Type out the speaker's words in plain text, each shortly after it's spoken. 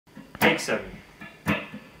Take 7.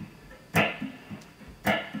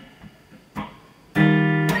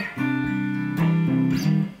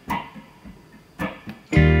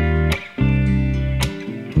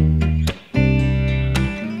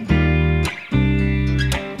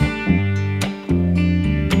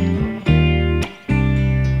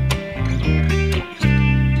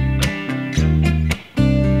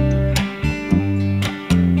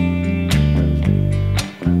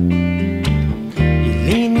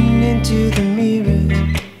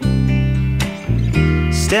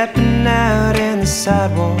 Stepping out and the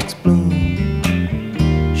sidewalks bloom,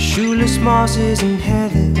 shoeless mosses and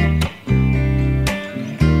heather.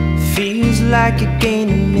 Feels like a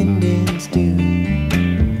Gaynor Mindens do.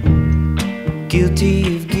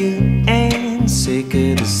 Guilty of guilt and sick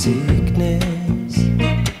of the sickness.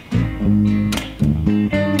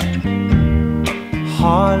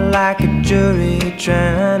 Heart like a jury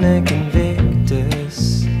trying to convict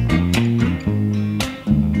us.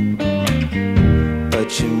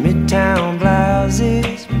 But your Midtown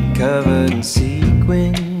blouses been covered in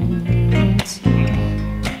sequins.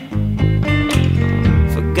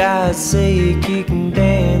 For God's sake, you can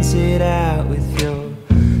dance it out with your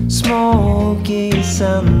smoky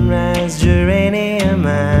sunrise geranium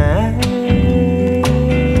eyes.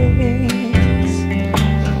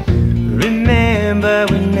 Remember,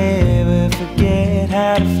 we never forget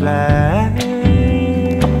how to fly.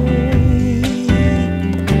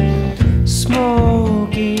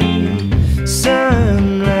 Smoky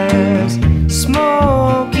sunrise,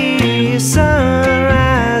 smoky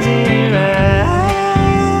sunrise in your eyes.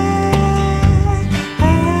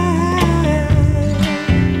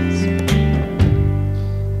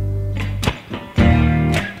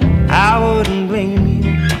 I wouldn't blame you.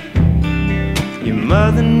 Your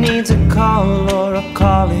mother needs a call or a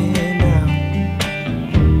calling out.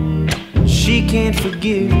 She can't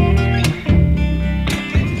forgive you,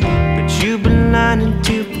 you've been learning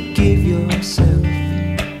to forgive yourself.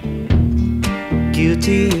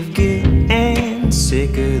 Guilty of guilt and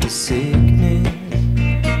sick of the sickness.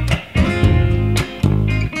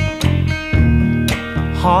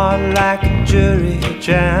 Heart like a jury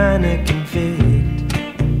trying to convict.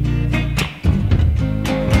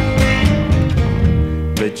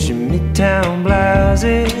 But your Midtown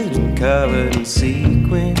blouses been covered in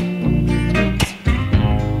sequins.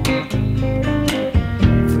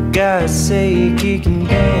 God's sake, you can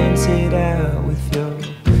dance it out with your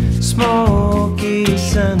smoky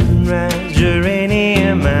sunrise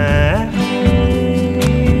geranium eyes.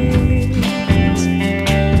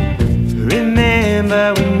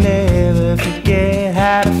 Remember, we